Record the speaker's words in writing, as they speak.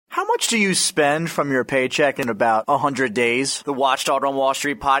much do you spend from your paycheck in about 100 days? The Watchdog on Wall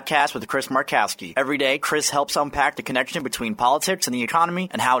Street podcast with Chris Markowski. Every day, Chris helps unpack the connection between politics and the economy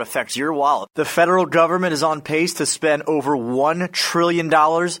and how it affects your wallet. The federal government is on pace to spend over $1 trillion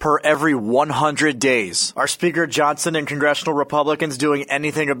per every 100 days. Are Speaker Johnson and congressional Republicans doing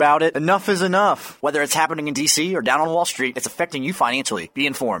anything about it? Enough is enough. Whether it's happening in D.C. or down on Wall Street, it's affecting you financially. Be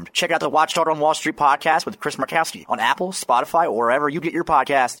informed. Check out the Watchdog on Wall Street podcast with Chris Markowski on Apple, Spotify, or wherever you get your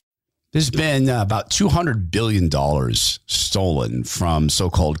podcast. There's been about $200 billion stolen from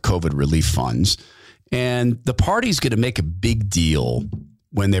so-called COVID relief funds. And the party's going to make a big deal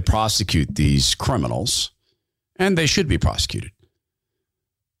when they prosecute these criminals. And they should be prosecuted.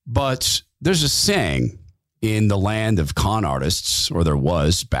 But there's a saying in the land of con artists, or there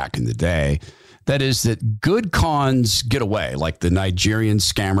was back in the day, that is that good cons get away, like the Nigerian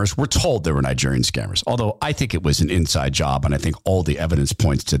scammers. We're told they were Nigerian scammers, although I think it was an inside job, and I think all the evidence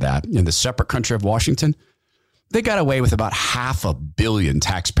points to that. In the separate country of Washington, they got away with about $500 million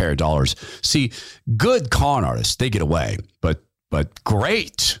taxpayer dollars. See, good con artists, they get away, but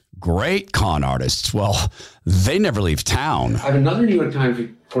great con artists, well, they never leave town. I have another New York Times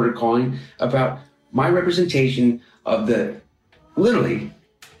reporter calling about my representation of literally,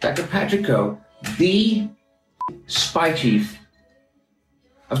 Dr. Patrick Koh, the spy chief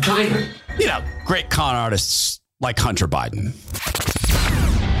of China. You know, great con artists like Hunter Biden.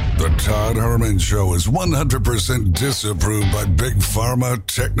 The Todd Herman Show is 100% disapproved by big pharma,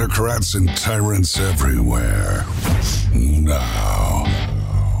 technocrats, and tyrants everywhere. Now,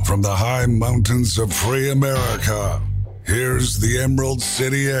 from the high mountains of free America, here's the Emerald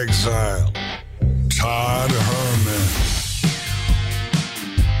City exile, Todd Herman.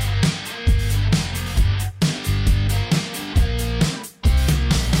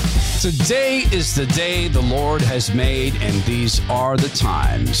 Today is the day the Lord has made, and these are the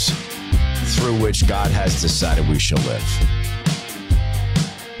times through which God has decided we shall live.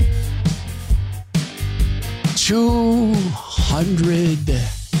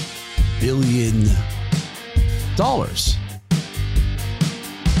 $200 billion.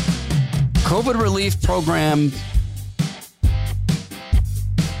 COVID relief program,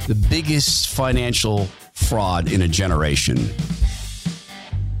 the biggest financial fraud in a generation.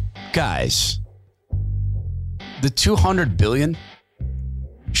 Guys, the $200 billion,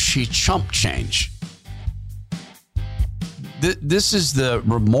 she chump change. This is the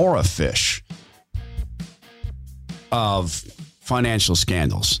remora fish of financial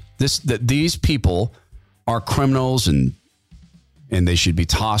scandals. These people are criminals and they should be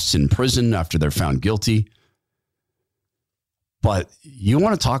tossed in prison after they're found guilty. But you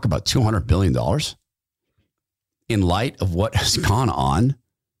want to talk about $200 billion in light of what has gone on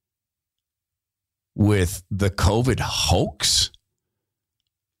with the COVID hoax?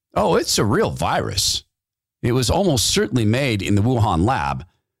 Oh, it's a real virus. It was almost certainly made in the Wuhan lab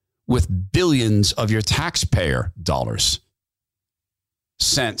with billions of your taxpayer dollars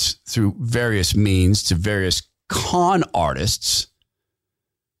sent through various means to various con artists.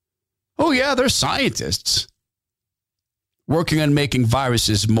 Oh, yeah, they're scientists working on making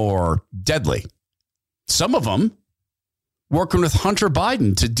viruses more deadly. Some of them working with Hunter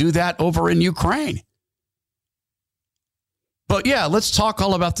Biden to do that over in Ukraine. But yeah, let's talk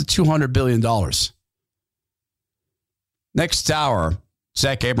all about the $200 billion. Next hour,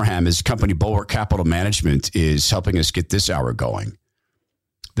 Zach Abraham, his company Bulwark Capital Management, is helping us get this hour going.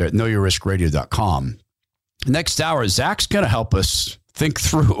 They're at knowyourriskradio.com. Next hour, Zach's going to help us think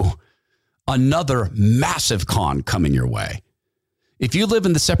through another massive con coming your way. If you live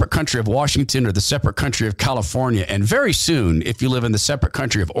in the separate country of Washington or the separate country of California, and very soon, if you live in the separate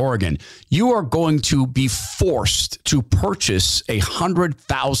country of Oregon, you are going to be forced to purchase a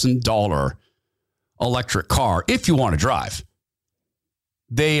 $100,000 electric car if you want to drive.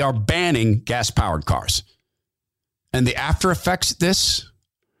 They are banning gas-powered cars. And the after effects of this,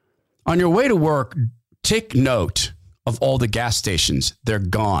 on your way to work, take note of all the gas stations. They're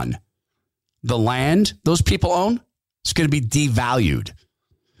gone. The land those people own, it's going to be devalued.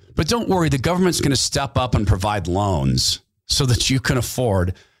 But don't worry, the government's going to step up and provide loans so that you can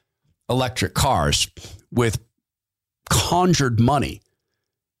afford electric cars with conjured money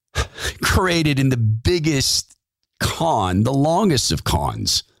created in the biggest con, the longest of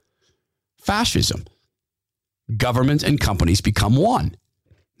cons, fascism. Government and companies become one.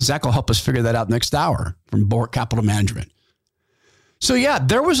 Zach will help us figure that out next hour from Bulwark Capital Management. So, yeah,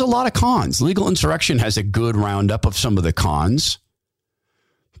 there was a lot of cons. Legal Insurrection has a good roundup of some of the cons.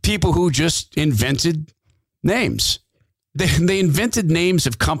 People who just invented names. They invented names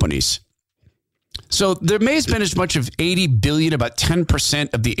of companies So there may have been as much of 80 billion, about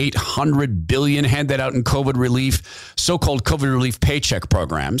 10% of the 800 billion handed out in COVID relief, so-called COVID relief paycheck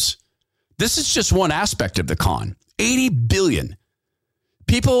programs. This is just one aspect of the con. 80 billion.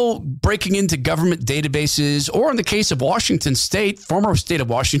 People breaking into government databases, or in the case of Washington State, former state of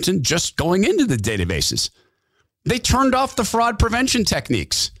Washington, just going into the databases. They turned off the fraud prevention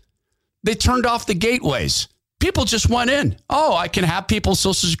techniques. They turned off the gateways. People just went in. Oh, I can have people's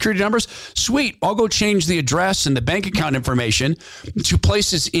social security numbers. Sweet. I'll go change the address and the bank account information to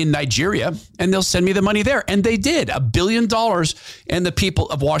places in Nigeria, and they'll send me the money there. And they did. $1 billion. And the people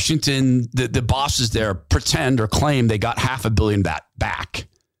of Washington, the bosses there, pretend or claim they got $500 million back.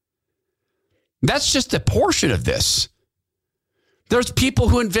 That's just a portion of this. There's people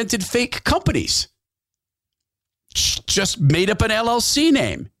who invented fake companies. Just made up an LLC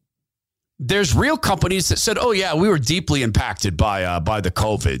name. There's real companies that said, oh, yeah, we were deeply impacted by the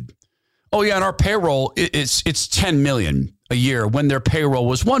COVID. Oh, yeah, and our payroll, it's $10 million a year when their payroll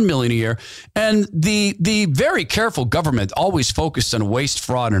was $1 million a year. And the very careful government always focused on waste,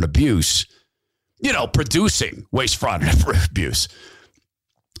 fraud, and abuse, producing waste, fraud, and abuse.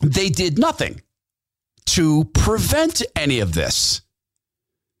 They did nothing to prevent any of this.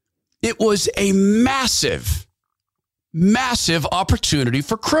 It was a massive, massive opportunity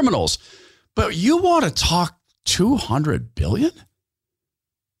for criminals. But you want to talk 200 billion?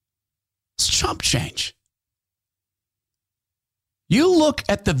 It's chump change. You look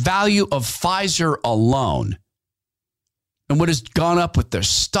at the value of Pfizer alone and what has gone up with their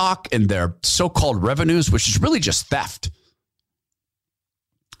stock and their so-called revenues, which is really just theft.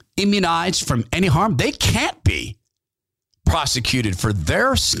 Immunized from any harm, they can't be prosecuted for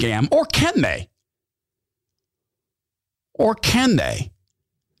their scam, or can they? Or can they?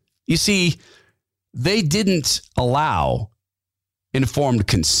 You see, they didn't allow informed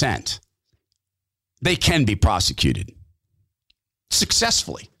consent. They can be prosecuted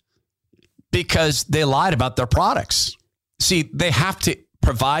successfully because they lied about their products. See, they have to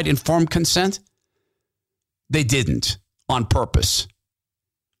provide informed consent. They didn't on purpose.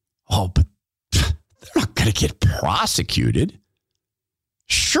 Oh, but they're not going to get prosecuted.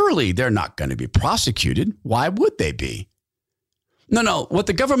 Surely they're not going to be prosecuted. Why would they be? No. What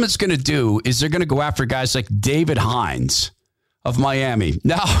the government's going to do is they're going to go after guys like David Hines of Miami.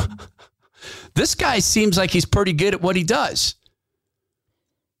 Now, this guy seems like he's pretty good at what he does.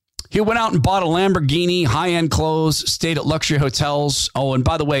 He went out and bought a Lamborghini, high-end clothes, stayed at luxury hotels. Oh, and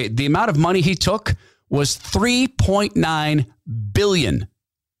by the way, the amount of money he took was $3.9 billion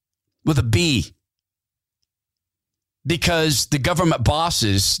with a B. Because the government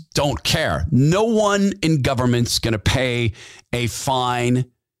bosses don't care. No one in government's going to pay a fine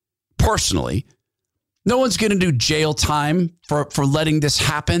personally. No one's going to do jail time for letting this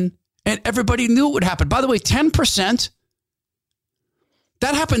happen. And everybody knew it would happen. By the way, 10%,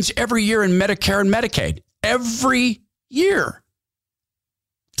 that happens every year in Medicare and Medicaid. Every year.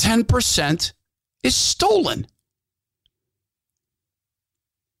 10% is stolen.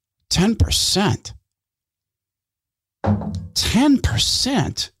 10%.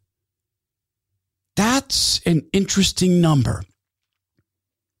 10%. That's an interesting number.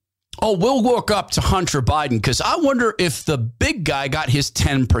 Oh, we'll work up to Hunter Biden because I wonder if the big guy got his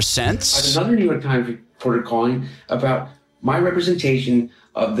 10%. Another New York Times reporter calling about my representation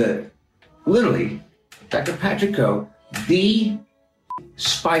of literally, Dr. Patrick Ho, the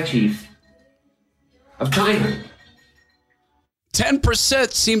spy chief of China.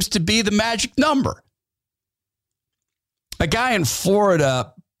 10% seems to be the magic number. A guy in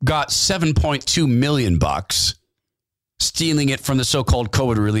Florida got $7.2 million, stealing it from the so-called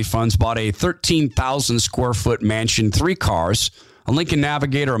COVID relief funds, bought a 13,000 square foot mansion, 3 cars, a Lincoln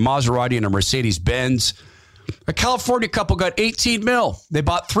Navigator, a Maserati, and a Mercedes-Benz. A California couple got 18 mil. They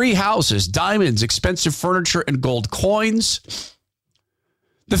bought 3 houses, diamonds, expensive furniture, and gold coins.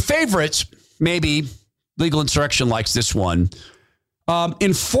 The favorites, maybe Legal Insurrection likes this one.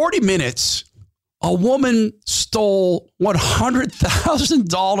 In 40 minutes, a woman stole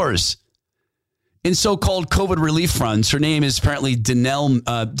 $100,000 in so-called COVID relief funds. Her name is apparently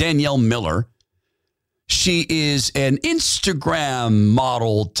Danielle Miller. She is an Instagram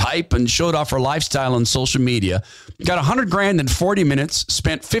model type and showed off her lifestyle on social media. Got $100,000 in 40 minutes,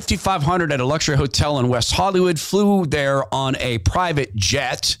 spent $5,500 at a luxury hotel in West Hollywood, flew there on a private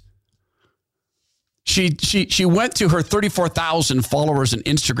jet. She went to her 34,000 followers on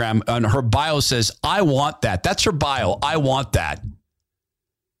Instagram, and her bio says, I want that. That's her bio. I want that.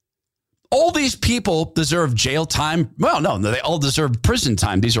 All these people deserve jail time. Well, no, they all deserve prison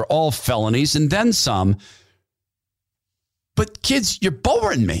time. These are all felonies and then some. But kids, you're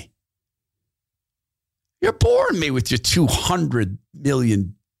boring me. You're boring me with your $200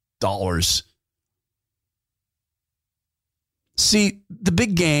 million. See, the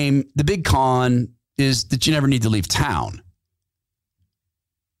big game, the big con is that you never need to leave town.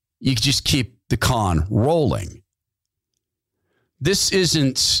 You just keep the con rolling. This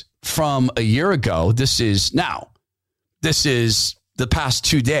isn't from a year ago. This is now. This is the past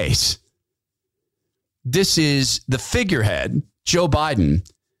 2 days. This is the figurehead, Joe Biden,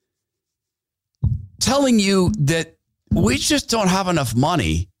 telling you that we just don't have enough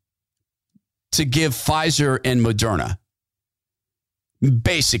money to give Pfizer and Moderna.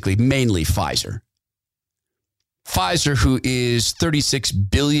 Basically, mainly Pfizer. Pfizer, who is 36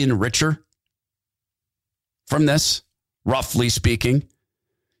 billion richer from this, roughly speaking.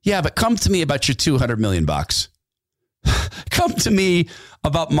 Yeah, but come to me about your $200 million. Come to me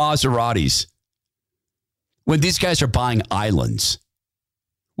about Maseratis. When these guys are buying islands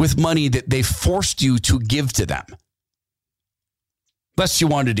with money that they forced you to give to them. Lest you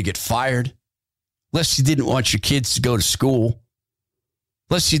wanted to get fired. Lest you didn't want your kids to go to school.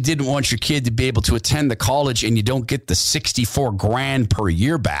 Lest you didn't want your kid to be able to attend the college and you don't get the $64,000 per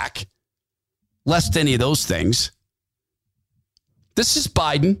year back. Lest any of those things. This is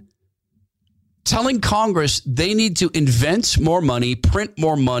Biden telling Congress they need to invent more money, print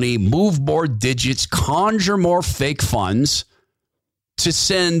more money, move more digits, conjure more fake funds to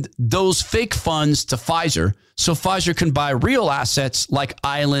send those fake funds to Pfizer so Pfizer can buy real assets like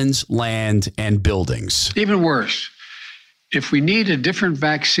islands, land, and buildings. Even worse, if we need a different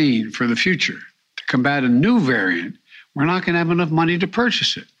vaccine for the future to combat a new variant, we're not going to have enough money to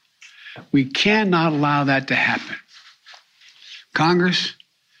purchase it. We cannot allow that to happen. Congress,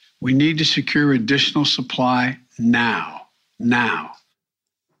 we need to secure additional supply now.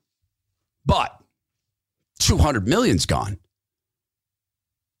 But $200 million's gone.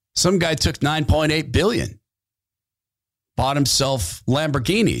 Some guy took $9.8 billion, bought himself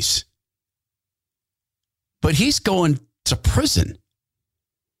Lamborghinis. But he's going to prison.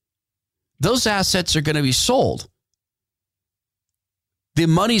 Those assets are going to be sold. The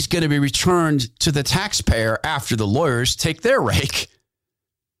money's going to be returned to the taxpayer after the lawyers take their rake.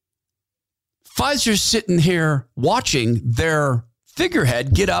 Pfizer's sitting here watching their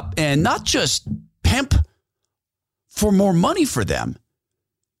figurehead get up and not just pimp for more money for them.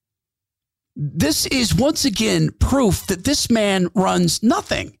 This is once again proof that this man runs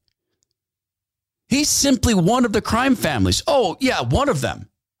nothing. He's simply one of the crime families. Oh, yeah, one of them.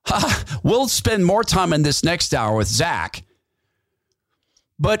 We'll spend more time in this next hour with Zach.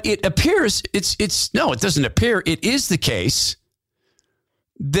 But it appears, it doesn't appear. It is the case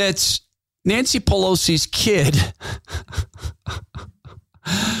that Nancy Pelosi's kid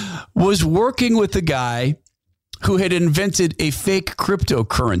was working with a guy who had invented a fake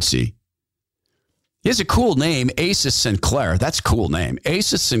cryptocurrency. He has a cool name, Asa Sinclair. That's a cool name,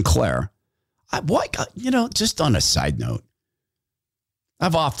 Asa Sinclair. Just on a side note,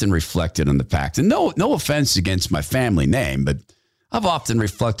 I've often reflected on the fact, and no offense against my family name, but I've often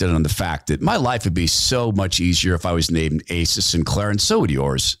reflected on the fact that my life would be so much easier if I was named Asa Sinclair, and so would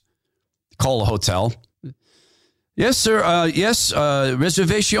yours. Call a hotel. Yes, sir. Yes,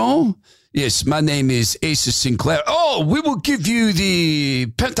 reservation. Yes, my name is Asa Sinclair. Oh, we will give you the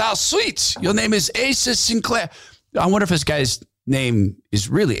penthouse suite. Your name is Asa Sinclair. I wonder if this guy's name is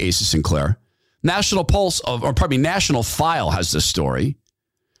really Asa Sinclair. National File has this story.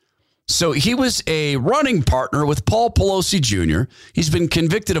 So he was a running partner with Paul Pelosi Jr. He's been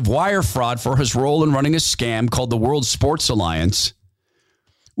convicted of wire fraud for his role in running a scam called the World Sports Alliance,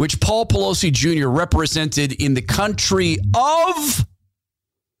 which Paul Pelosi Jr. represented in the country of...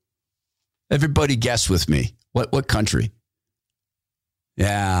 Everybody guess with me. What country?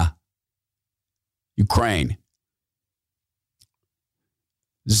 Yeah. Ukraine.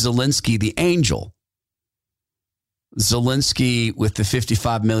 Zelensky, the angel. Zelensky with the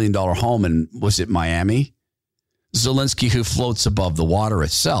 $55 million home in, was it Miami? Zelensky who floats above the water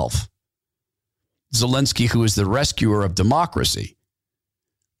itself. Zelensky who is the rescuer of democracy.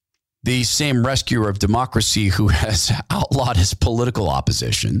 The same rescuer of democracy who has outlawed his political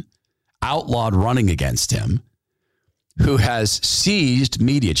opposition, outlawed running against him, who has seized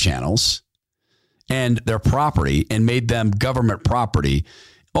media channels and their property and made them government property.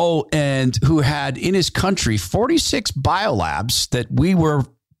 Oh, and who had in his country 46 biolabs that we were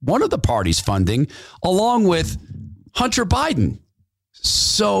one of the parties funding, along with Hunter Biden.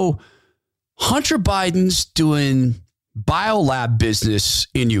 So Hunter Biden's doing biolab business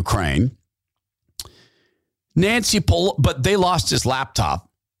in Ukraine. But they lost his laptop.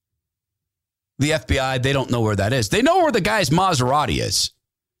 The FBI, they don't know where that is. They know where the guy's Maserati is.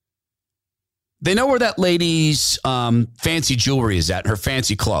 They know where that lady's fancy jewelry is at, her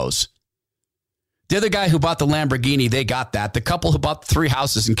fancy clothes. The other guy who bought the Lamborghini, they got that. The couple who bought the 3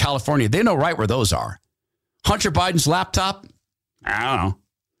 houses in California, they know right where those are. Hunter Biden's laptop, I don't know.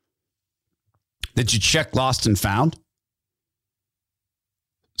 Did you check lost and found?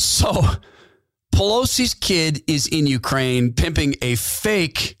 So Pelosi's kid is in Ukraine pimping a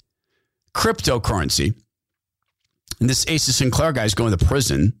fake cryptocurrency. And this Asa Sinclair guy is going to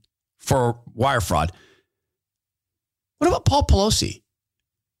prison for wire fraud. What about Paul Pelosi?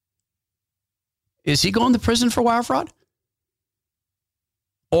 Is he going to prison for wire fraud?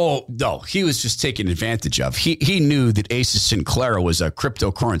 Oh, no, he was just taken advantage of. He knew that Asa Sinclair was a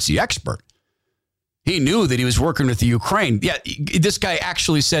cryptocurrency expert. He knew that he was working with the Ukraine. Yeah, this guy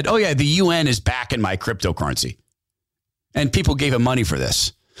actually said, oh, yeah, the UN is backing my cryptocurrency. And people gave him money for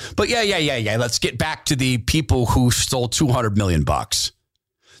this. But yeah. Let's get back to the people who stole $200 million.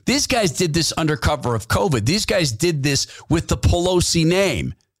 These guys did this under cover of COVID. These guys did this with the Pelosi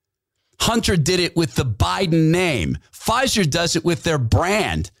name. Hunter did it with the Biden name. Pfizer does it with their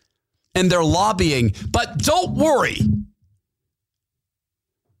brand and their lobbying. But don't worry.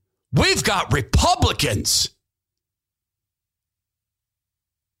 We've got Republicans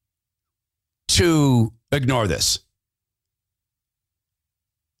to ignore this.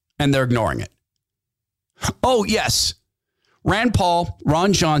 And they're ignoring it. Oh, yes. Rand Paul,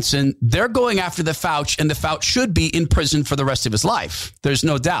 Ron Johnson, they're going after the Fauci, and the Fauci should be in prison for the rest of his life. There's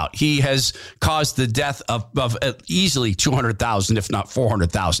no doubt. He has caused the death of easily 200,000, if not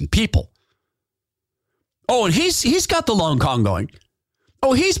 400,000 people. Oh, and he's got the long con going.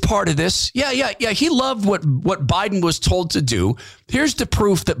 Oh, he's part of this. Yeah. He loved what Biden was told to do. Here's the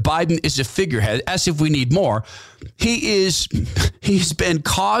proof that Biden is a figurehead, as if we need more. He's been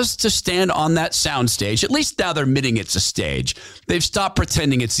caused to stand on that soundstage. At least now they're admitting it's a stage. They've stopped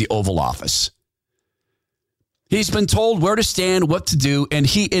pretending it's the Oval Office. He's been told where to stand, what to do, and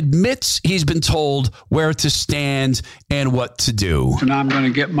he admits he's been told where to stand and what to do. And I'm going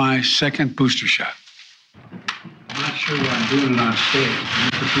to get my second booster shot. I'm not sure why I'm doing it on stage.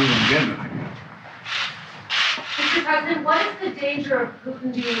 I'm getting it. Mr. President, what is the danger of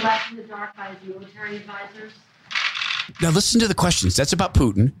Putin being left in the dark by his military advisors? Now listen to the questions. That's about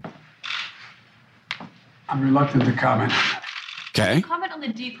Putin. I'm reluctant to comment. Okay. Comment on the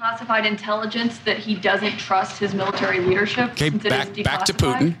declassified intelligence that he doesn't trust his military leadership. Okay, back to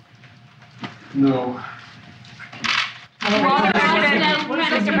Putin. No.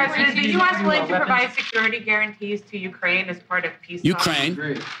 Mr. President, the U.S. willing to provide security guarantees to Ukraine as part of peace talks?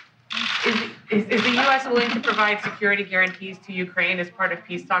 Ukraine. Is the U.S. willing to provide security guarantees to Ukraine as part of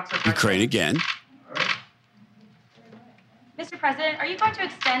peace talks with Ukraine again. Mr. President, are you going to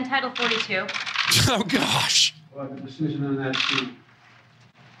extend Title 42? Oh, gosh. Well, the decision on that, too.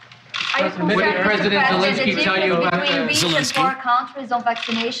 What did President Zelensky tell you about between Zelensky? four countries on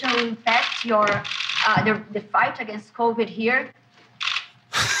vaccination will impact your the fight against COVID here?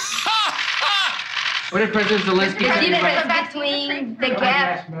 What did President Zelensky tell you about? Between the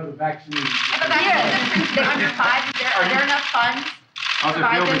gap About the vaccine. here, the under five, are there enough funds to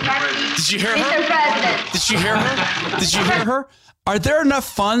buy this vaccine? Did you hear Mr. her? President. Did you hear her? Did you hear her? Are there enough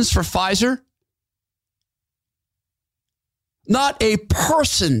funds for Pfizer? Not a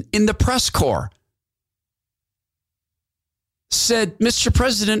person in the press corps said, Mr.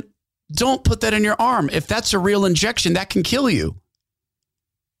 President, don't put that in your arm. If that's a real injection, that can kill you.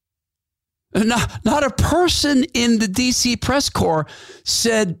 Not a person in the D.C. press corps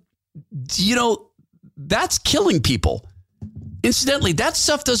said, that's killing people. Incidentally, that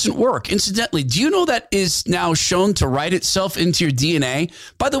stuff doesn't work. Incidentally, do you know that is now shown to write itself into your DNA?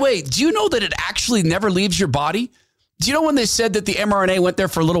 By the way, do you know that it actually never leaves your body? Do you know when they said that the mRNA went there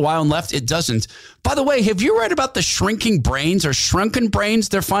for a little while and left? It doesn't. By the way, have you read about the shrinking brains or shrunken brains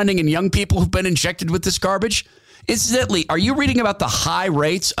they're finding in young people who've been injected with this garbage? Incidentally, are you reading about the high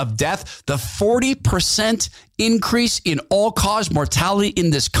rates of death, the 40% increase in all-cause mortality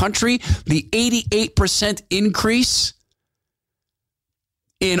in this country, the 88% increase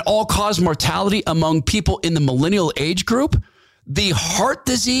in all-cause mortality among people in the millennial age group? The heart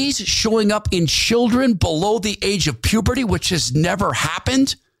disease showing up in children below the age of puberty, which has never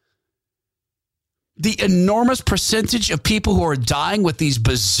happened. The enormous percentage of people who are dying with these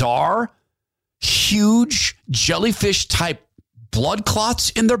bizarre, huge jellyfish-type blood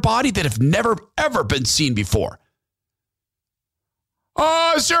clots in their body that have never, ever been seen before.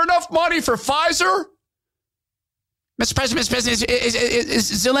 Is there enough money for Pfizer? Mr. President,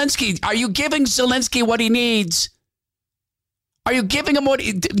 is Zelensky, are you giving Zelensky what he needs? Are you giving him what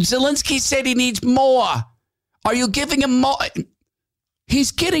Zelensky said he needs more? Are you giving him more?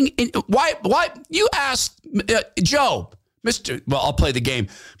 He's getting why you asked Joe, I'll play the game.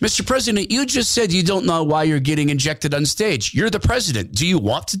 Mr. President, you just said you don't know why you're getting injected on stage. You're the president. Do you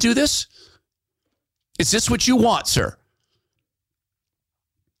want to do this? Is this what you want, sir?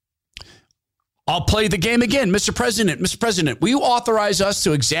 I'll play the game again. Mr. President, will you authorize us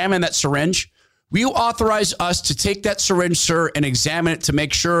to examine that syringe? Will you authorize us to take that syringe, sir, and examine it to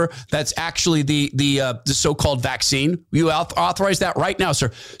make sure that's actually the so-called vaccine? Will you authorize that right now,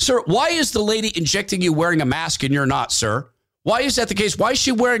 sir? Sir, why is the lady injecting you wearing a mask and you're not, sir? Why is that the case? Why is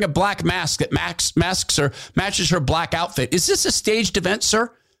she wearing a black mask that matches her black outfit? Is this a staged event,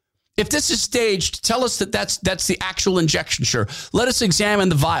 sir? If this is staged, tell us that's the actual injection, sir. Let us examine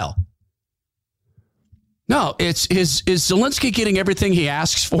the vial. No, is Zelensky getting everything he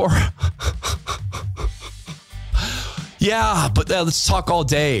asks for? Yeah, but let's talk all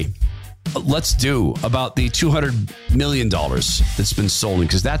day. Let's do about the $200 million that's been stolen,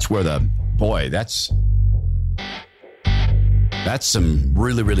 because that's where that's some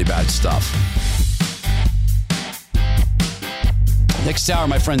really, really bad stuff. Next hour,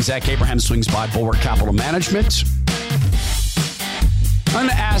 my friend Zach Abraham swings by Bulwark Capital Management. I'm going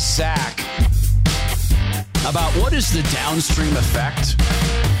to ask Zach about what is the downstream effect.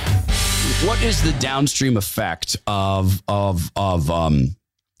 What is the downstream effect of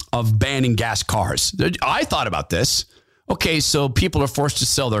banning gas cars? I thought about this. Okay, so people are forced to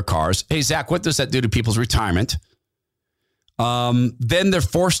sell their cars. Hey, Zach, what does that do to people's retirement? Then they're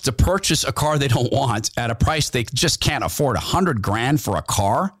forced to purchase a car they don't want at a price they just can't afford. $100,000 for a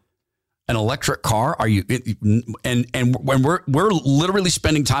car, an electric car. Are you? And when we're literally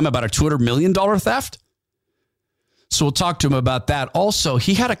spending time about a $200 million theft. So we'll talk to him about that. Also,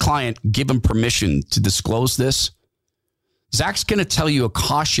 he had a client give him permission to disclose this. Zach's going to tell you a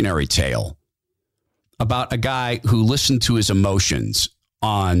cautionary tale about a guy who listened to his emotions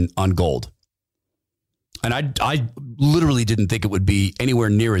on gold. And I literally didn't think it would be anywhere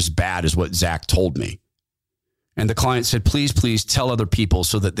near as bad as what Zach told me. And the client said, please tell other people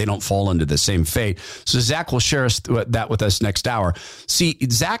so that they don't fall into the same fate. So Zach will share that with us next hour. See,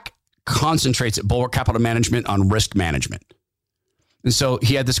 Zach concentrates at Bulwark Capital Management on risk management. And so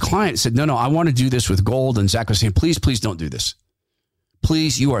he had this client said, no, I want to do this with gold. And Zach was saying, please don't do this.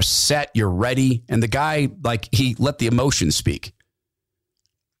 Please, you are set. You're ready. And the guy, he let the emotions speak.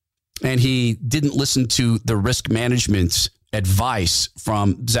 And he didn't listen to the risk management advice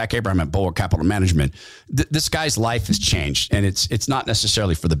from Zach Abraham at Bulwark Capital Management. This guy's life has changed, and it's not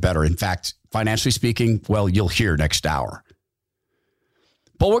necessarily for the better. In fact, financially speaking, well, you'll hear next hour.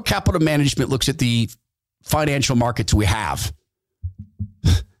 Bulwark Capital Management looks at the financial markets we have.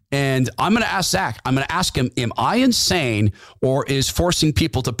 And I'm going to ask Zach, I'm going to ask him, am I insane, or is forcing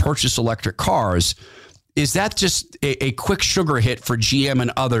people to purchase electric cars, is that just a quick sugar hit for GM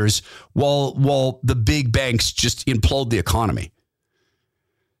and others while the big banks just implode the economy?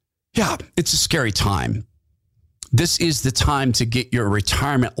 Yeah, it's a scary time. This is the time to get your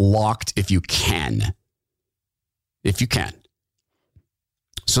retirement locked if you can. If you can.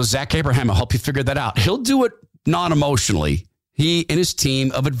 So Zach Abraham will help you figure that out. He'll do it non-emotionally. He and his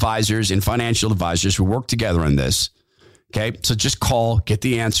team of advisors and financial advisors who work together on this. Okay, so just call, get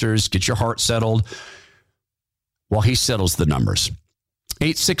the answers, get your heart settled while he settles the numbers.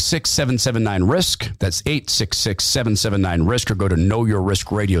 866-779-RISK. That's 866-779-RISK, or go to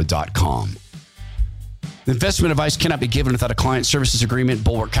knowyourriskradio.com. Investment advice cannot be given without a client services agreement.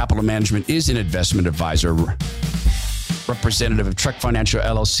 Bulwark Capital Management is an investment advisor, representative of Trek Financial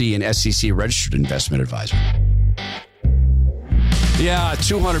LLC, and SEC registered investment advisor. Yeah,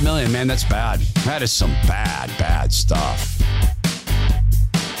 $200 million, man, that's bad. That is some bad stuff.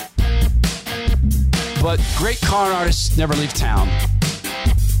 But great con artists never leave town.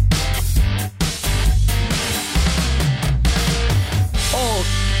 Oh,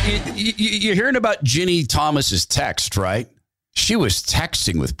 you're hearing about Ginny Thomas's text, right? She was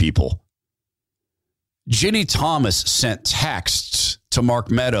texting with people. Ginny Thomas sent texts to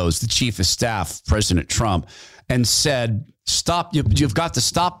Mark Meadows, the chief of staff, President Trump, and said, stop, you've got to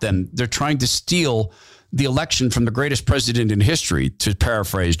stop them. They're trying to steal the election from the greatest president in history, to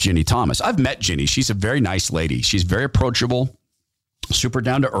paraphrase Ginny Thomas. I've met Ginny. She's a very nice lady. She's very approachable, super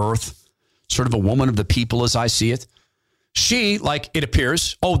down to earth, sort of a woman of the people as I see it. She, like it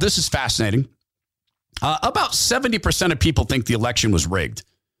appears, this is fascinating. About 70% of people think the election was rigged.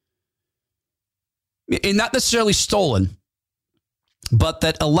 And not necessarily stolen, but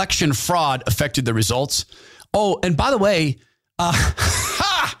that election fraud affected the results. Oh, and by the way,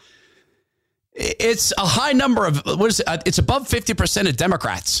 it's a high number of, it's above 50% of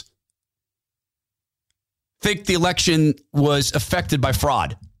Democrats think the election was affected by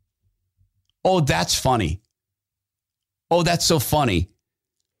fraud. Oh, that's funny. Oh, that's so funny.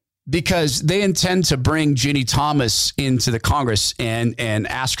 Because they intend to bring Ginny Thomas into the Congress and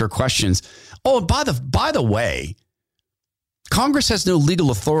ask her questions. Oh, by the way, Congress has no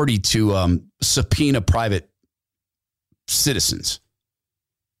legal authority to subpoena private citizens.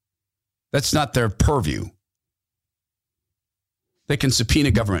 That's not their purview. They can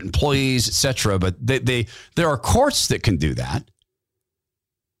subpoena government employees, etc., but there are courts that can do that,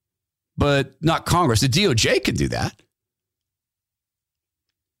 but not Congress. The DOJ can do that.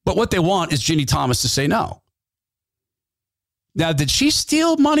 But what they want is Ginny Thomas to say no. Now, did she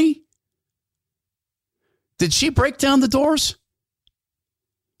steal money? Did she break down the doors?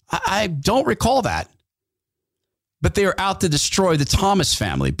 I don't recall that. But they are out to destroy the Thomas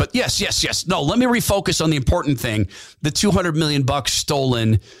family. But yes. No, let me refocus on the important thing. The $200 million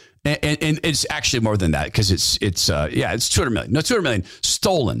stolen. And it's actually more than that because it's $200 million. No, $200 million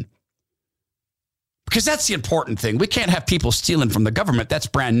stolen. Because that's the important thing. We can't have people stealing from the government. That's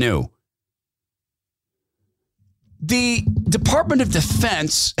brand new. The Department of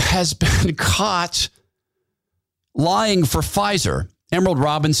Defense has been caught lying for Pfizer. Emerald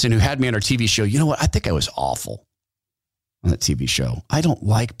Robinson, who had me on our TV show, you know what? I think I was awful on that TV show. I don't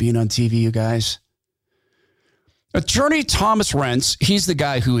like being on TV, you guys. Attorney Thomas Rentz, he's the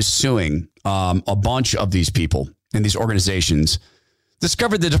guy who is suing a bunch of these people and these organizations,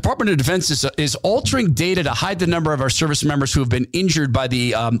 discovered the Department of Defense is altering data to hide the number of our service members who have been injured by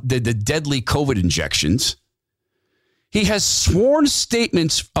the deadly COVID injections. He has sworn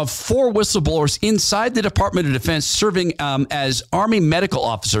statements of 4 whistleblowers inside the Department of Defense serving as Army medical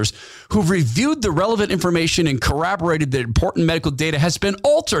officers who've reviewed the relevant information and corroborated that important medical data has been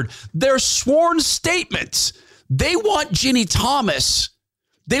altered. They're sworn statements. They want Ginny Thomas.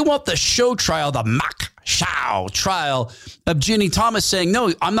 They want the show trial, the mock show trial of Ginny Thomas saying,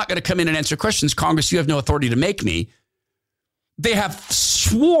 no, I'm not going to come in and answer questions. Congress, you have no authority to make me. They have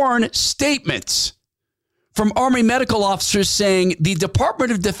sworn statements from Army medical officers saying the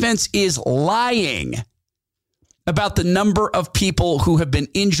Department of Defense is lying about the number of people who have been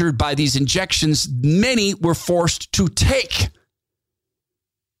injured by these injections many were forced to take.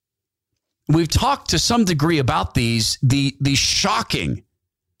 We've talked to some degree about these, the shocking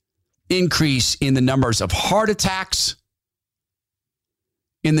increase in the numbers of heart attacks,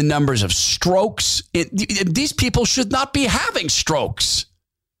 in the numbers of strokes. These people should not be having strokes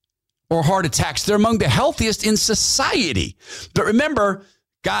or heart attacks. They're among the healthiest in society. But remember,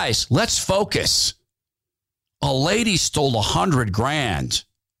 guys, let's focus. A lady stole $100,000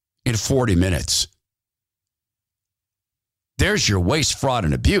 in 40 minutes. There's your waste, fraud,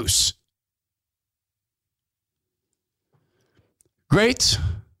 and abuse. Great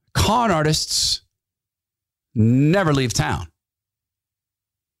con artists never leave town.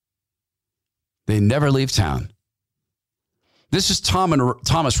 They never leave town. This is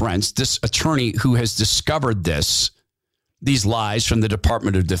Thomas Rentz, this attorney who has discovered these lies from the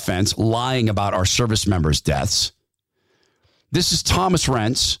Department of Defense, lying about our service members' deaths. This is Thomas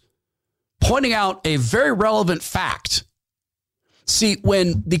Rentz pointing out a very relevant fact. See,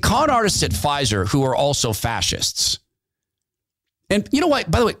 when the con artists at Pfizer, who are also fascists, and you know what,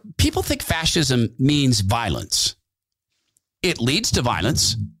 by the way, people think fascism means violence. It leads to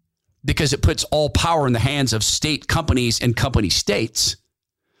violence because it puts all power in the hands of state companies and company states.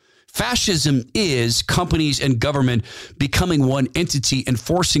 Fascism is companies and government becoming one entity and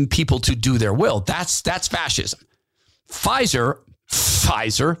forcing people to do their will. That's fascism. Pfizer,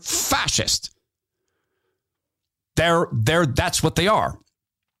 fascist. That's what they are.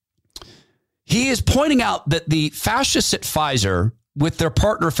 He is pointing out that the fascists at Pfizer, with their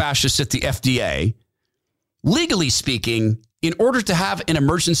partner fascists at the FDA, legally speaking, in order to have an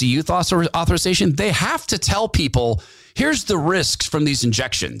emergency use authorization, they have to tell people, here's the risks from these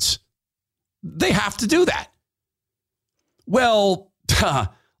injections. They have to do that. Well,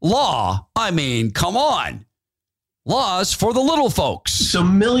 law, I mean, come on. Laws for the little folks. So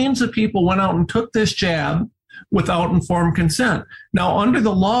millions of people went out and took this jab without informed consent. Now, under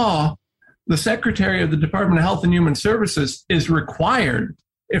the law, the Secretary of the Department of Health and Human Services is required,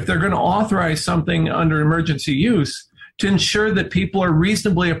 if they're going to authorize something under emergency use, to ensure that people are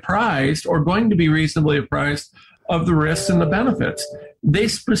reasonably apprised or going to be reasonably apprised of the risks and the benefits. They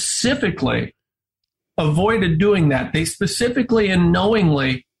specifically avoided doing that. They specifically and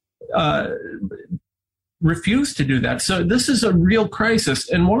knowingly refused to do that. So this is a real crisis.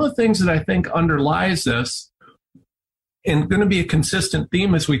 And one of the things that I think underlies this and going to be a consistent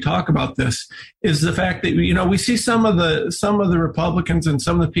theme as we talk about this, is the fact that, we see some of the Republicans and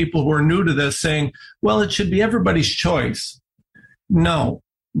some of the people who are new to this saying, well, it should be everybody's choice. No.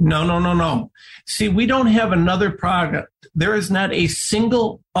 See, we don't have another product. There is not a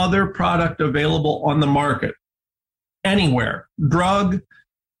single other product available on the market anywhere. Drug,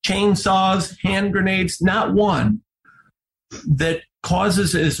 chainsaws, hand grenades, not one that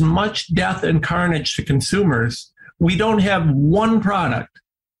causes as much death and carnage to consumers. We don't have one product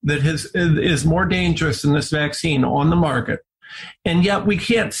that is more dangerous than this vaccine on the market. And yet we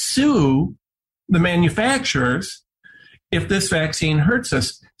can't sue the manufacturers if this vaccine hurts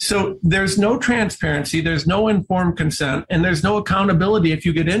us. So there's no transparency, there's no informed consent, and there's no accountability if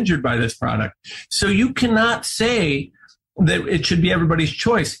you get injured by this product. So you cannot say that it should be everybody's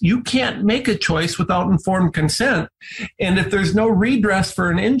choice. You can't make a choice without informed consent. And if there's no redress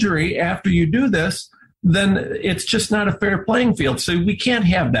for an injury after you do this, then it's just not a fair playing field. So we can't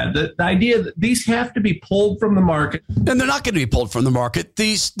have that. The idea that these have to be pulled from the market. And they're not going to be pulled from the market.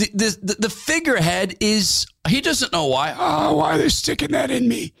 The figurehead is, he doesn't know why. Oh, why are they sticking that in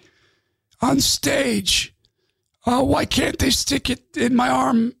me on stage? Oh, why can't they stick it in my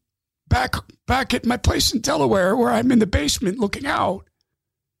arm back at my place in Delaware where I'm in the basement looking out?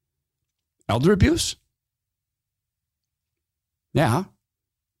 Elder abuse? Yeah.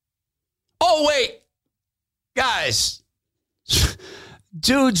 Oh, wait. Guys,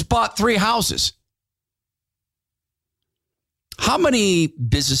 dudes bought 3 houses. How many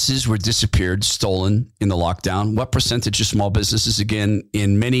businesses were disappeared, stolen in the lockdown? What percentage of small businesses? Again,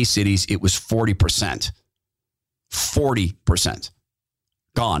 in many cities, it was 40%. 40%.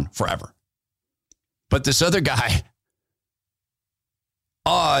 Gone forever. But this other guy,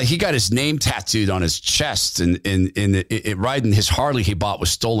 he got his name tattooed on his chest and riding his Harley he bought with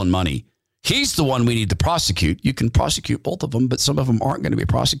stolen money. He's the one we need to prosecute. You can prosecute both of them, but some of them aren't going to be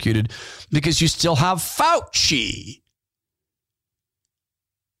prosecuted because you still have Fauci.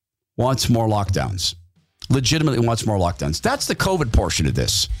 Wants more lockdowns. Legitimately wants more lockdowns. That's the COVID portion of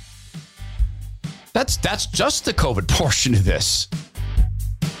this. That's just the COVID portion of this.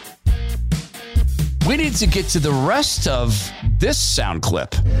 We need to get to the rest of this sound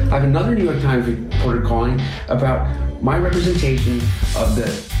clip. I have another New York Times reporter calling about my representation of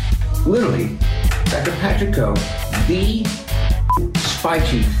literally, Dr. Patrick Ho, the spy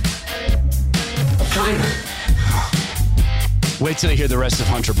chief of China. Wait till you hear the rest of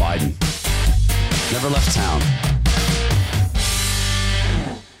Hunter Biden. Never left town.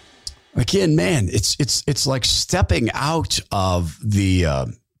 Again, man, it's like stepping out of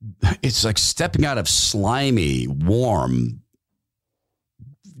it's like stepping out of slimy, warm,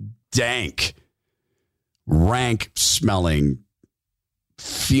 dank, rank-smelling,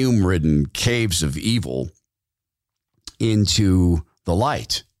 fume-ridden caves of evil into the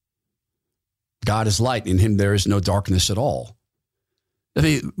light. God is light. In him there is no darkness at all. I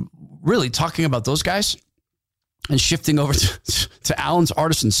mean, really talking about those guys and shifting over to Allen's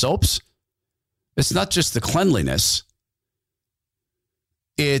Artisan Soaps, it's not just the cleanliness,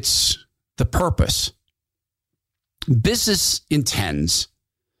 it's the purpose. Business intends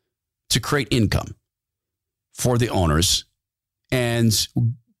to create income for the owners, and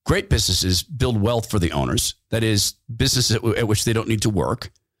great businesses build wealth for the owners. That is, businesses at which they don't need to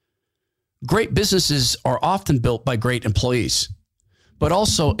work. Great businesses are often built by great employees, but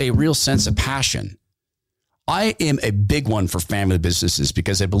also a real sense of passion. I am a big one for family businesses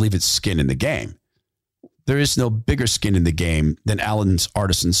because I believe it's skin in the game. There is no bigger skin in the game than Allen's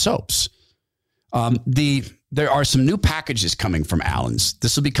Artisan Soaps. There are some new packages coming from Allen's.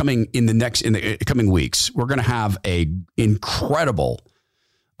 This will be coming in the coming weeks. We're going to have a incredible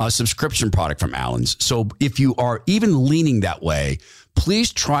subscription product from Allen's. So if you are even leaning that way,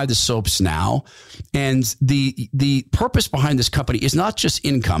 please try the soaps now. And the purpose behind this company is not just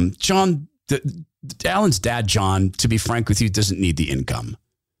income. John, Allen's dad, John, to be frank with you, doesn't need the income.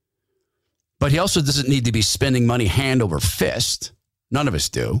 But he also doesn't need to be spending money hand over fist. None of us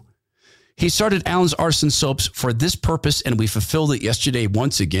do. He started Allen's Artisan Soaps for this purpose, and we fulfilled it yesterday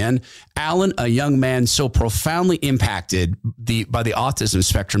once again. Allen, a young man so profoundly impacted by the autism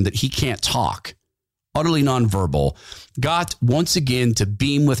spectrum that he can't talk, utterly nonverbal, got once again to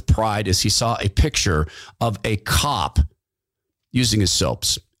beam with pride as he saw a picture of a cop using his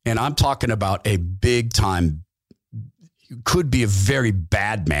soaps. And I'm talking about a big time, could be a very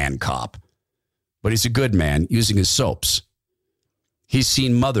bad man cop, but he's a good man using his soaps. He's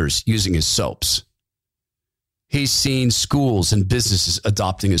seen mothers using his soaps. He's seen schools and businesses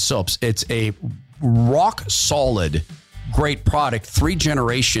adopting his soaps. It's a rock solid, great product,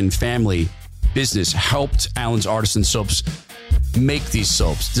 3-generation family business helped Allen's Artisan Soaps make these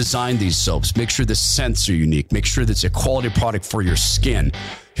soaps, design these soaps, make sure the scents are unique, make sure that's a quality product for your skin.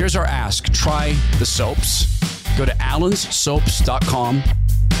 Here's our ask. Try the soaps. Go to allenssoaps.com.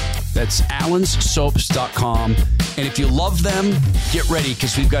 That's allenssoaps.com. And if you love them, get ready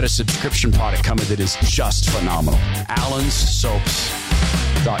because we've got a subscription product coming that is just phenomenal.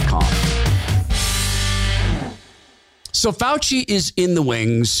 allenssoaps.com. So Fauci is in the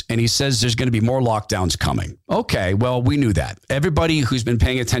wings, and he says there's going to be more lockdowns coming. Okay, well, we knew that. Everybody who's been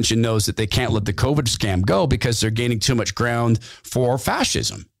paying attention knows that they can't let the COVID scam go because they're gaining too much ground for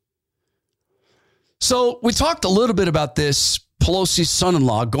fascism. So we talked a little bit about this. Pelosi's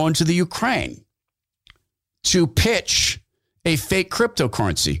son-in-law going to the Ukraine to pitch a fake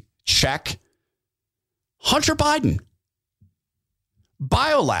cryptocurrency. Check. Hunter Biden.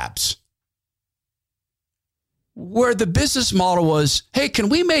 Biolabs. Where the business model was, hey, can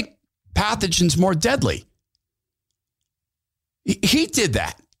we make pathogens more deadly? He did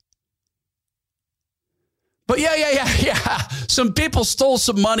that. But yeah. Some people stole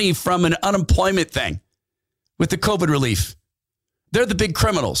some money from an unemployment thing with the COVID relief. They're the big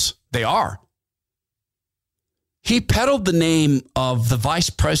criminals. They are. He peddled the name of the vice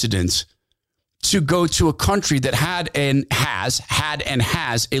president to go to a country that had and has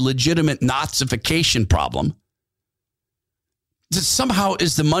a legitimate Nazification problem. That somehow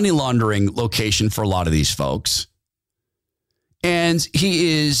is the money laundering location for a lot of these folks. And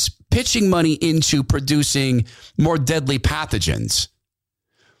he is pitching money into producing more deadly pathogens.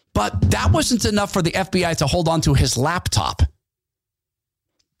 But that wasn't enough for the FBI to hold on to his laptop.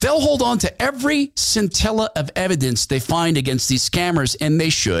 They'll hold on to every scintilla of evidence they find against these scammers, and they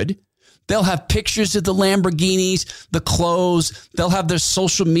should. They'll have pictures of the Lamborghinis, the clothes. They'll have their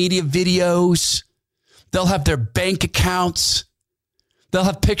social media videos. They'll have their bank accounts. They'll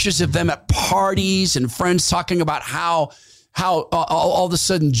have pictures of them at parties and friends talking about how all of a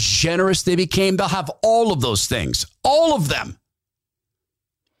sudden generous they became. They'll have all of those things, all of them.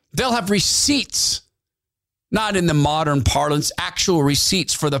 They'll have receipts, not in the modern parlance, actual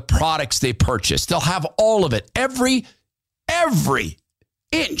receipts for the products they purchased. They'll have all of it, every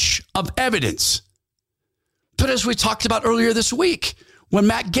inch of evidence. But as we talked about earlier this week, when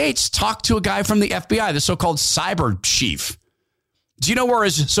Matt Gaetz talked to a guy from the FBI, the so-called cyber chief, do you know where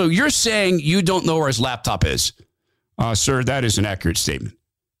his, so you're saying you don't know where his laptop is? Sir, that is an accurate statement.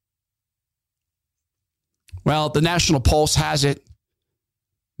 Well, the National Pulse has it.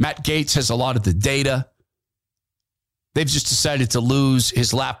 Matt Gaetz has a lot of the data. They've just decided to lose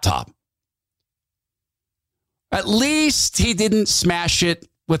his laptop. At least he didn't smash it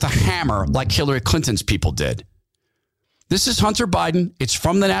with a hammer like Hillary Clinton's people did. This is Hunter Biden. It's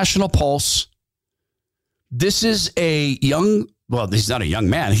from the National Pulse. This is a young, well, he's not a young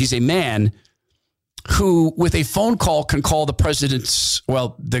man. He's a man who, with a phone call, can call the president's,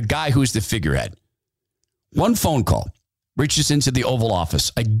 well, the guy who's the figurehead. One phone call reaches into the Oval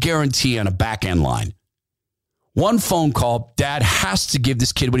Office, I guarantee, on a back end line. One phone call, dad has to give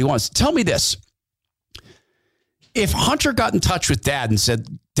this kid what he wants. Tell me this. If Hunter got in touch with dad and said,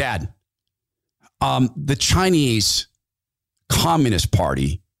 Dad, the Chinese Communist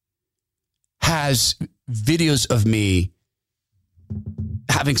Party has videos of me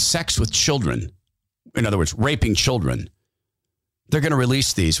having sex with children. In other words, raping children. They're going to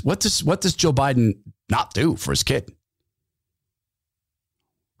release these. What does Joe Biden not do for his kid?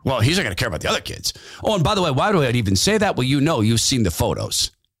 Well, he's not going to care about the other kids. Oh, and by the way, why do I even say that? Well, you've seen the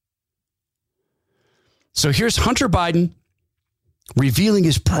photos. So here's Hunter Biden revealing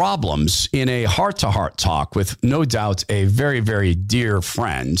his problems in a heart-to-heart talk with, no doubt, a very, very dear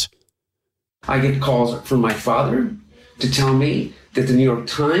friend. I get calls from my father to tell me that the New York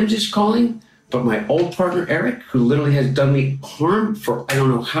Times is calling, but my old partner, Eric, who literally has done me harm for I don't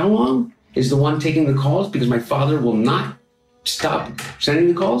know how long, is the one taking the calls because my father will not stop sending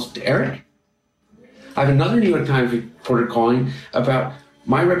the calls to Eric. I have another New York Times reporter calling about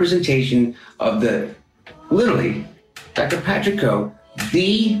my representation of literally, Dr. Patrick Ho,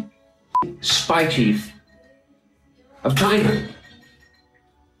 the spy chief of China,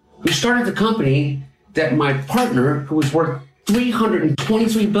 who started the company that my partner, who was worth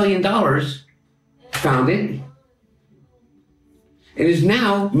 $323 billion, founded, and is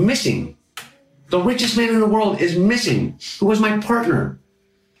now missing. The richest man in the world is missing, who was my partner.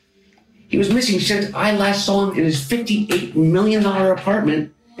 He was missing since I last saw him in his $58 million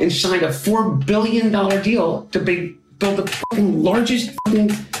apartment and signed a $4 billion deal to build the fucking largest fucking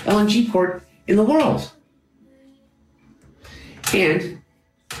LNG port in the world. And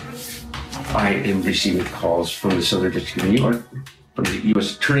I am receiving calls from the Southern District of New York, from the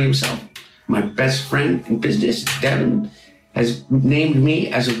U.S. Attorney himself, My best friend in business, Devin, has named me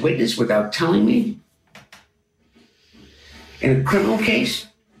as a witness without telling me in a criminal case,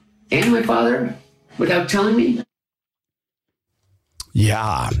 and my father without telling me.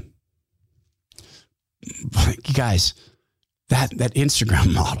 Yeah. You guys, that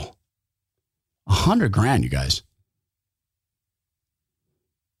Instagram model, $100,000, you guys.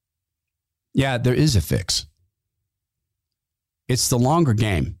 Yeah, there is a fix. It's the longer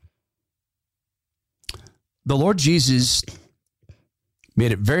game. The Lord Jesus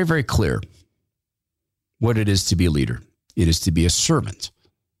made it very, very clear what it is to be a leader. It is to be a servant.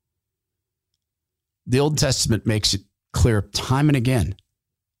 The Old Testament makes it clear time and again.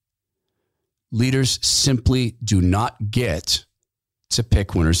 Leaders simply do not get to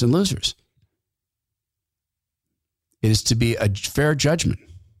pick winners and losers. It is to be a fair judgment,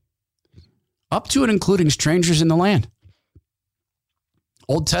 up to and including strangers in the land.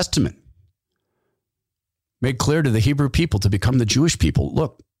 Old Testament made clear to the Hebrew people to become the Jewish people.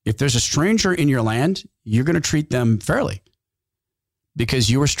 Look, if there's a stranger in your land, you're going to treat them fairly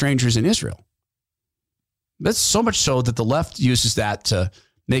because you were strangers in Israel. That's so much so that the left uses that to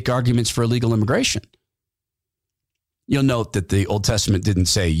make arguments for illegal immigration. You'll note that the Old Testament didn't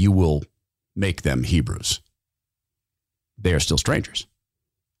say you will make them Hebrews. They are still strangers,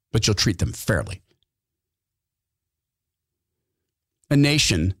 but you'll treat them fairly. A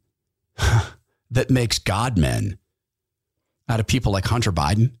nation that makes God men out of people like Hunter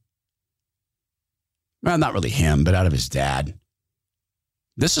Biden. Well, not really him, but out of his dad.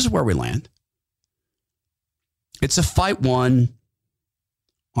 This is where we land. It's a fight won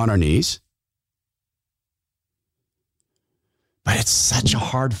on our knees. But it's such a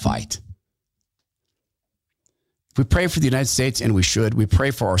hard fight. We pray for the United States, and we should. We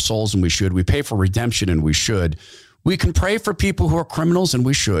pray for our souls, and we should. We pray for redemption, and we should. We can pray for people who are criminals, and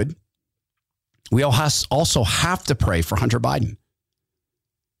we should. We also have to pray for Hunter Biden.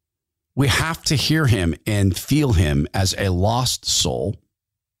 We have to hear him and feel him as a lost soul.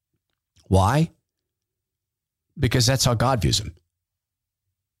 Why? Because that's how God views him.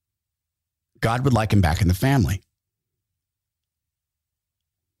 God would like him back in the family.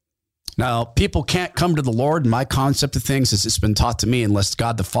 Now, people can't come to the Lord. My concept of things, as it's been taught to me, unless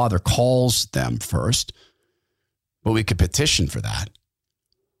God the Father calls them first. But we could petition for that.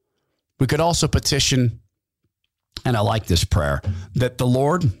 We could also petition, and I like this prayer, that the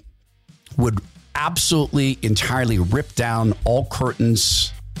Lord would absolutely, entirely rip down all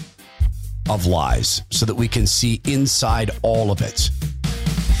curtains of lies so that we can see inside all of it.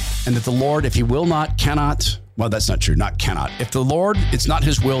 And that the Lord, if he will not, cannot, well, that's not true, not cannot. If the Lord, it's not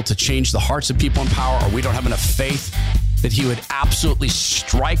his will to change the hearts of people in power, or we don't have enough faith, that he would absolutely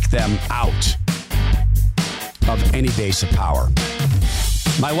strike them out of any base of power.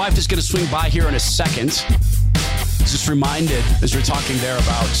 My wife is going to swing by here in a second. Just reminded, as we're talking there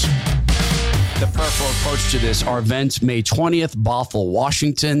about the prayerful approach to this, our event, May 20th, Bothell,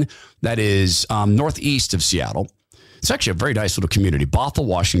 Washington. That is northeast of Seattle. It's actually a very nice little community. Bothell,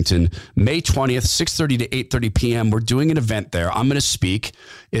 Washington, May 20th, 6:30 to 8:30 p.m. We're doing an event there. I'm going to speak.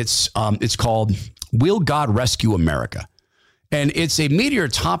 It's called Will God Rescue America? And it's a meatier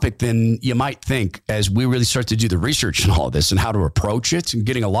topic than you might think as we really start to do the research and all of this and how to approach it. And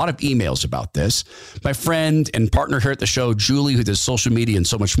getting a lot of emails about this. My friend and partner here at the show, Julie, who does social media and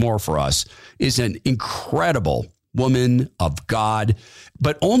so much more for us, is an incredible woman of God.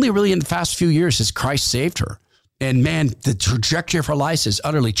 But only really in the past few years has Christ saved her. And man, the trajectory of her life has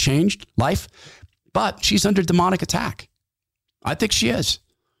utterly changed. But she's under demonic attack. I think she is.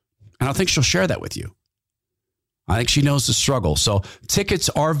 And I think she'll share that with you. I think she knows the struggle. So tickets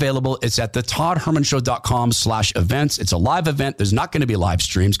are available. It's at thetoddhermanshow.com/events. It's a live event. There's not going to be live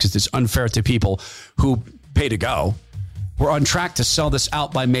streams because it's unfair to people who pay to go. We're on track to sell this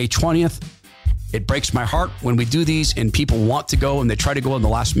out by May 20th. It breaks my heart when we do these and people want to go and they try to go in the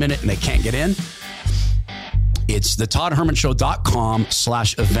last minute and they can't get in. It's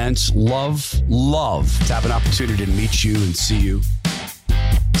thetoddhermanshow.com/events. Love to have an opportunity to meet you and see you,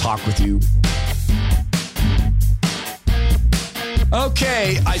 talk with you.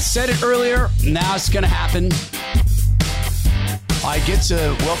 Okay, I said it earlier. Now it's going to happen. I get to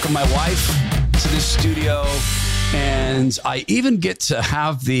welcome my wife to this studio, and I even get to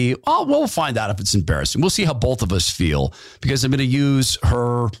have we'll find out if it's embarrassing. We'll see how both of us feel, because I'm going to use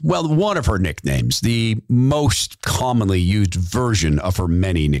one of her nicknames, the most commonly used version of her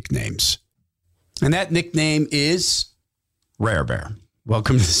many nicknames. And that nickname is Rare Bear.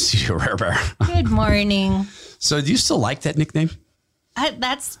 Welcome to the studio, Rare Bear. Good morning. So do you still like that nickname?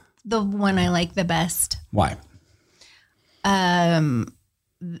 That's the one I like the best. Why?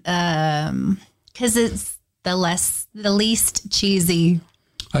 because it's the least cheesy.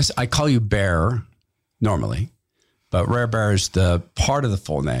 I call you Bear normally, but Rare Bear is the part of the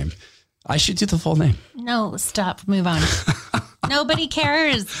full name. I should do the full name. No, stop. Move on. Nobody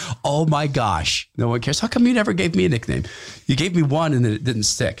cares. Oh my gosh. No one cares. How come you never gave me a nickname? You gave me one and then it didn't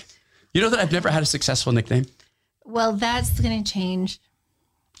stick. You know that I've never had a successful nickname? Well, that's going to change.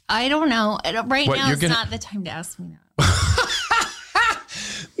 I don't know. Right now, it's not the time to ask me that.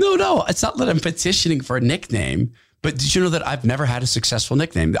 No. It's not that I'm petitioning for a nickname. But did you know that I've never had a successful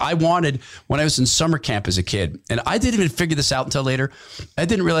nickname? I wanted, when I was in summer camp as a kid, and I didn't even figure this out until later, I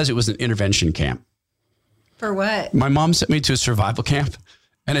didn't realize it was an intervention camp. For what? My mom sent me to a survival camp,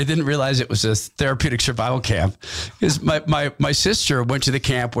 and I didn't realize it was a therapeutic survival camp. Because my sister went to the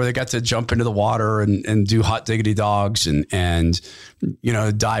camp where they got to jump into the water and do hot diggity dogs and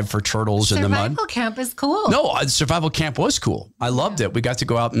dive for turtles in the mud. Survival camp is cool. No, survival camp was cool. I loved it. We got to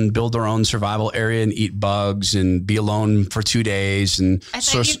go out and build our own survival area and eat bugs and be alone for 2 days. And I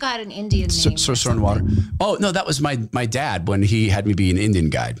thought you got an Indian name. Source on water. Oh, no, that was my dad when he had me be an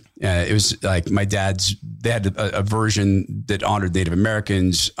Indian guide. It was like my dad's, they had a version that honored Native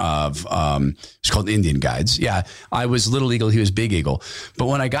Americans of, it's called Indian Guides. Yeah, I was Little Eagle, he was Big Eagle. But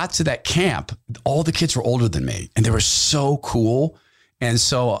when I got to that camp, all the kids were older than me and they were so cool. And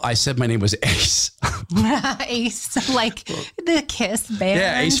so I said my name was Ace. Ace, like the Kiss band.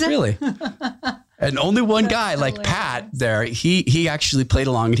 Yeah, Ace, really. And only one guy, like hilarious. Pat there, he actually played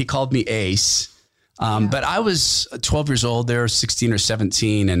along and he called me Ace. But I was 12 years old there, 16 or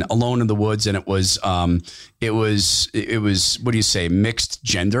 17 and alone in the woods. And it was, what do you say? Mixed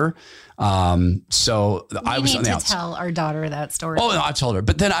gender. So I was on the outside. Tell our daughter that story. Oh, no, I told her.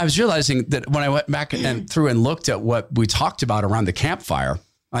 But then I was realizing that when I went back and through and looked at what we talked about around the campfire,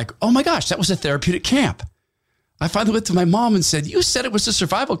 like, oh my gosh, that was a therapeutic camp. I finally went to my mom and said, you said it was a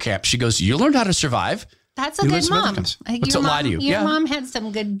survival camp. She goes, you learned how to survive. That's a good mom. What's it lie to you? Your mom had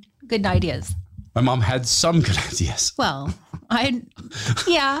some good ideas. My mom had some good ideas. Well,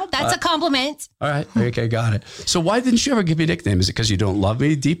 that's a compliment. All right. Okay. Got it. So why didn't you ever give me a nickname? Is it because you don't love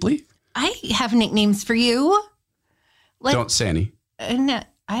me deeply? I have nicknames for you. Don't say any. No,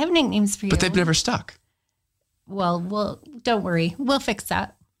 I have nicknames for you. But they've never stuck. Well, don't worry. We'll fix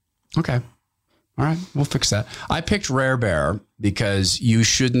that. Okay. All right. We'll fix that. I picked Rare Bear because you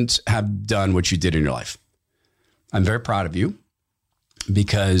shouldn't have done what you did in your life. I'm very proud of you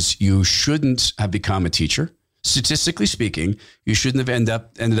because you shouldn't have become a teacher. Statistically speaking, you shouldn't have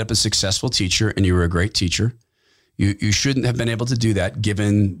ended up a successful teacher, and you were a great teacher. You shouldn't have been able to do that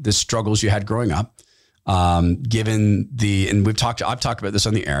given the struggles you had growing up, given and I've talked about this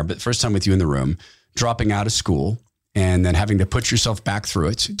on the air, but first time with you in the room, dropping out of school and then having to put yourself back through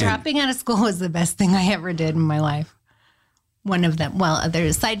it. Dropping out of school was the best thing I ever did in my life. One of them. Well,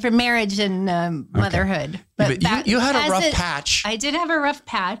 aside from marriage and motherhood. But you had a rough patch. I did have a rough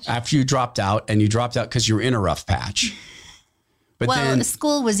patch. After you dropped out, and you dropped out because you were in a rough patch. But then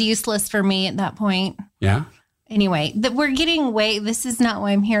school was useless for me at that point. Yeah. Anyway, we're getting this is not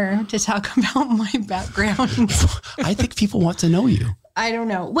why I'm here to talk about my background. I think people want to know you. I don't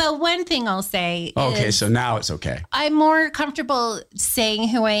know. Well, one thing I'll say is, so now it's okay. I'm more comfortable saying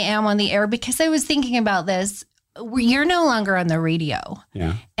who I am on the air because I was thinking about this. You're no longer on the radio.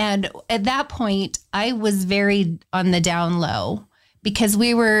 Yeah. And at that point, I was very on the down low because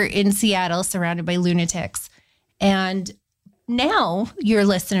we were in Seattle surrounded by lunatics. And now your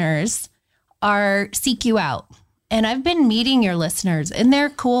listeners seek you out. And I've been meeting your listeners and they're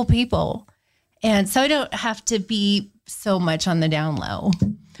cool people. And so I don't have to be so much on the down low.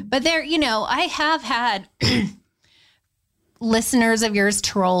 But I have had listeners of yours,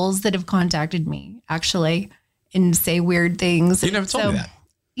 trolls, that have contacted me actually and say weird things. You never told me that.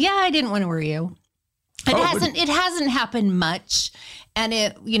 Yeah, I didn't want to worry you. It hasn't happened much. And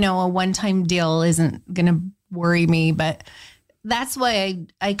a one-time deal isn't going to worry me, but that's why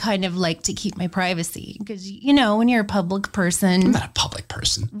I kind of like to keep my privacy because, when you're a public person. I'm not a public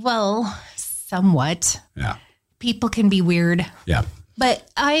person. Well, somewhat. Yeah. People can be weird. Yeah. But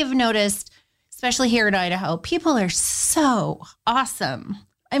I have noticed, especially here in Idaho, people are so awesome.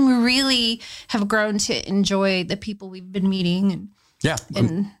 I really have grown to enjoy the people we've been meeting.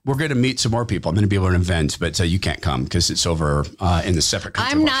 We're going to meet some more people. I'm going to be able to event, but you can't come because it's over in the separate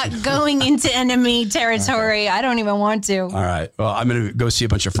country. I'm not going into enemy territory. Okay. I don't even want to. All right. Well, I'm going to go see a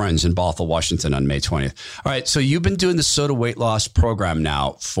bunch of friends in Bothell, Washington on May 20th. All right. So you've been doing the SOTA weight loss program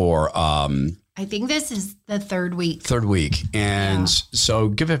now for... I think this is the third week. And so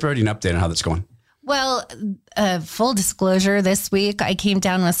give everybody an update on how that's going. Well, full disclosure, this week I came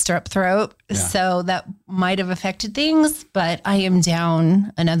down with strep throat, so that might have affected things, but I am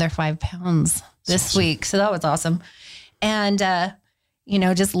down another 5 pounds this week. So that was awesome. And,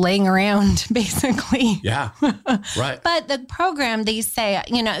 just laying around basically. Yeah, right. But the program, they say,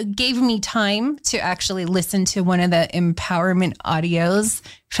 gave me time to actually listen to one of the empowerment audios.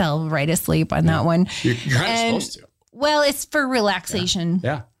 Fell right asleep on that one. You're kind of supposed to. Well, it's for relaxation.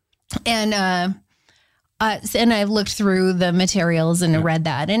 Yeah. And I've looked through the materials and read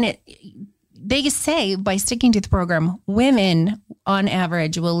that. And they say by sticking to the program, women on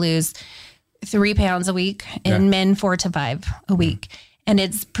average will lose 3 pounds a week and men 4 to 5 a week. And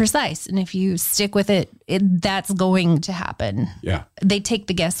it's precise. And if you stick with it, that's going to happen. Yeah. They take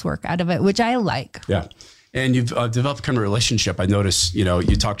the guesswork out of it, which I like. Yeah. And you've developed kind of a relationship. I noticed,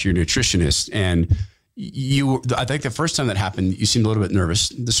 you talk to your nutritionist, and I think the first time that happened, you seemed a little bit nervous.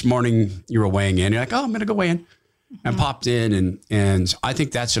 This morning you were weighing in. You're like, oh, I'm going to go weigh in. And popped in. And I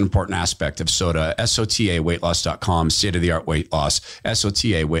think that's an important aspect of SOTA, SOTA weightloss.com, state-of-the-art weight loss,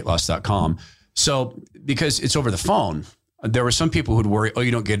 SOTA weightloss.com. So because it's over the phone, there were some people who'd worry, oh,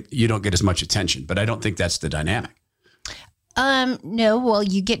 you don't get as much attention, but I don't think that's the dynamic. No, well,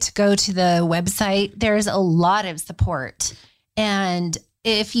 you get to go to the website. There's a lot of support. And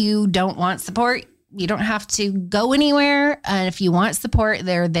if you don't want support, you don't have to go anywhere. And if you want support,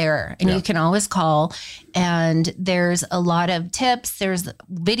 they're there. And you can always call. And there's a lot of tips. There's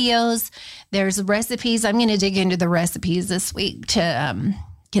videos. There's recipes. I'm going to dig into the recipes this week to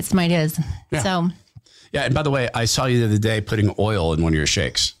get some ideas. Yeah. So, yeah. And by the way, I saw you the other day putting oil in one of your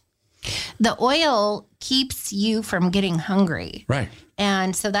shakes. The oil keeps you from getting hungry. Right.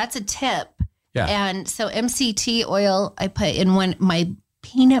 And so that's a tip. Yeah. And so MCT oil, I put in my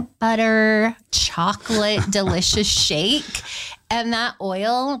peanut butter chocolate delicious shake. And that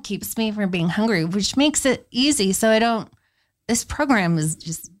oil keeps me from being hungry, which makes it easy. So this program is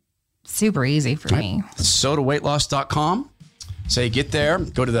just super easy for me. SOTAweightloss.com. So you get there,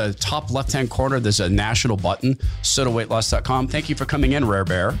 go to the top left-hand corner. There's a national button, SOTAweightloss.com. Thank you for coming in, Rare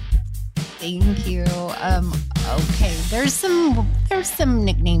Bear. Thank you. Okay, there's some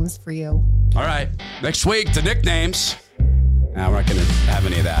nicknames for you. All right, next week, the nicknames. Now we're not going to have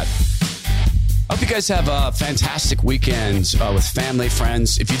any of that. I hope you guys have a fantastic weekend with family,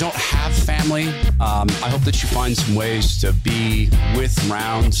 friends. If you don't have family, I hope that you find some ways to be with,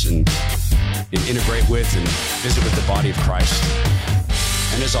 around, and integrate with and visit with the body of Christ.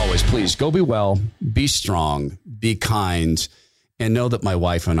 And as always, please go be well, be strong, be kind, and know that my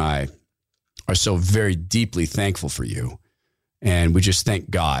wife and I are so very deeply thankful for you. And we just thank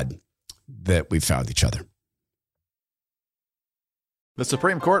God that we found each other. The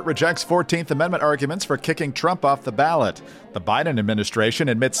Supreme Court rejects 14th Amendment arguments for kicking Trump off the ballot. The Biden administration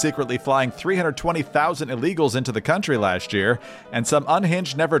admits secretly flying 320,000 illegals into the country last year, and some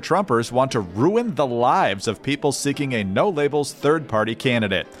unhinged never-Trumpers want to ruin the lives of people seeking a no-labels third-party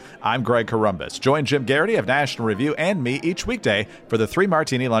candidate. I'm Greg Corombos. Join Jim Garrity of National Review and me each weekday for the 3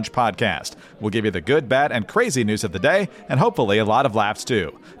 Martini Lunch podcast. We'll give you the good, bad, and crazy news of the day, and hopefully a lot of laughs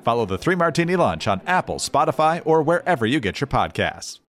too. Follow the 3 Martini Lunch on Apple, Spotify, or wherever you get your podcasts.